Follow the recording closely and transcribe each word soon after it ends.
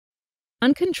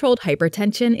Uncontrolled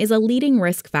hypertension is a leading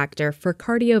risk factor for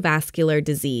cardiovascular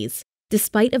disease.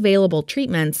 Despite available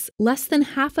treatments, less than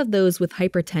half of those with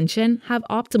hypertension have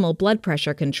optimal blood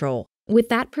pressure control, with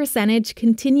that percentage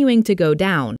continuing to go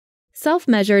down.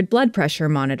 Self-measured blood pressure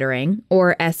monitoring,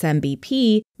 or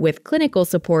SMBP, with clinical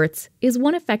supports, is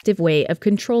one effective way of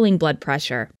controlling blood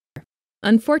pressure.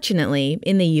 Unfortunately,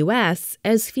 in the U.S.,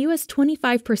 as few as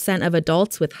 25% of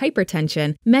adults with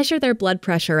hypertension measure their blood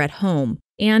pressure at home,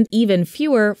 and even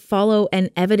fewer follow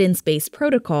an evidence-based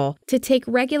protocol to take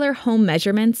regular home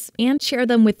measurements and share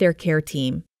them with their care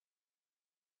team.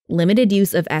 Limited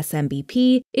use of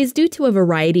SMBP is due to a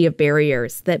variety of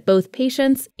barriers that both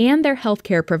patients and their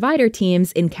healthcare provider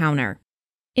teams encounter.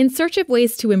 In search of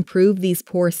ways to improve these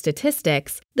poor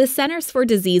statistics, the Centers for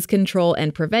Disease Control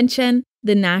and Prevention,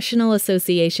 the National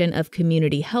Association of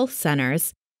Community Health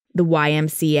Centers, the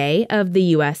YMCA of the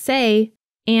USA,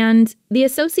 and the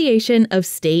Association of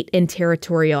State and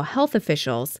Territorial Health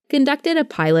Officials conducted a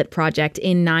pilot project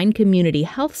in 9 community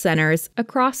health centers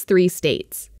across 3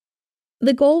 states.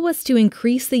 The goal was to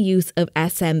increase the use of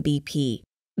SMBP.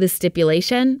 The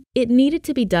stipulation, it needed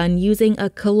to be done using a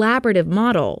collaborative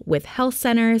model with health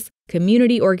centers,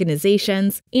 community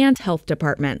organizations, and health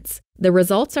departments. The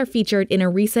results are featured in a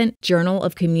recent Journal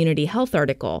of Community Health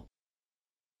article.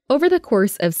 Over the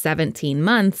course of 17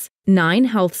 months, 9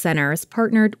 health centers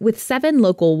partnered with 7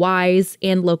 local Ys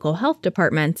and local health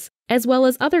departments, as well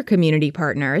as other community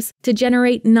partners, to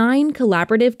generate 9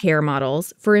 collaborative care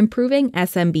models for improving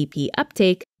SMBP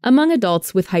uptake among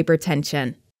adults with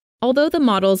hypertension. Although the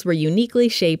models were uniquely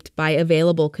shaped by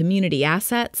available community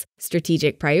assets,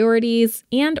 strategic priorities,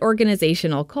 and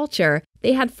organizational culture,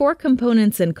 they had 4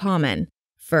 components in common.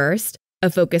 First, a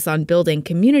focus on building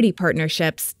community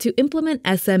partnerships to implement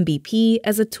SMBP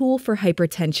as a tool for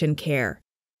hypertension care.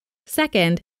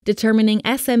 Second, determining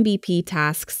SMBP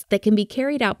tasks that can be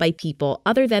carried out by people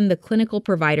other than the clinical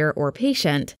provider or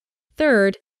patient.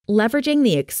 Third, leveraging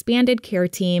the expanded care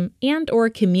team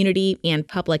and/or community and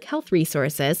public health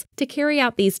resources to carry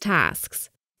out these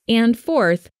tasks. And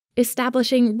fourth,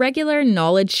 establishing regular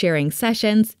knowledge-sharing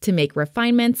sessions to make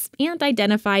refinements and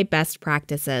identify best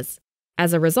practices.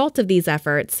 As a result of these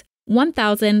efforts,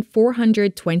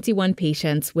 1,421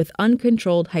 patients with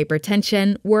uncontrolled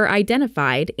hypertension were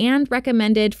identified and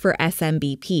recommended for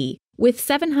SMBP, with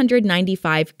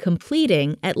 795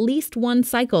 completing at least one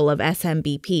cycle of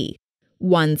SMBP.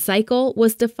 One cycle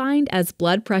was defined as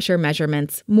blood pressure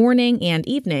measurements morning and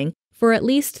evening for at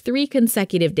least 3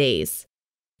 consecutive days.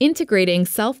 Integrating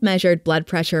self-measured blood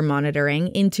pressure monitoring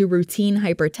into routine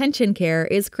hypertension care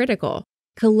is critical.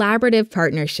 Collaborative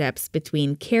partnerships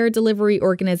between care delivery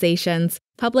organizations,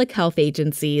 public health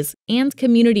agencies, and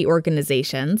community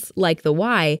organizations, like the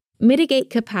Y, mitigate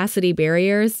capacity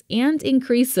barriers and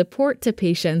increase support to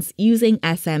patients using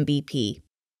SMBP.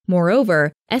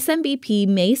 Moreover, SMBP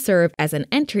may serve as an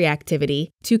entry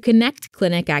activity to connect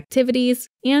clinic activities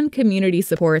and community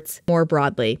supports more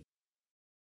broadly.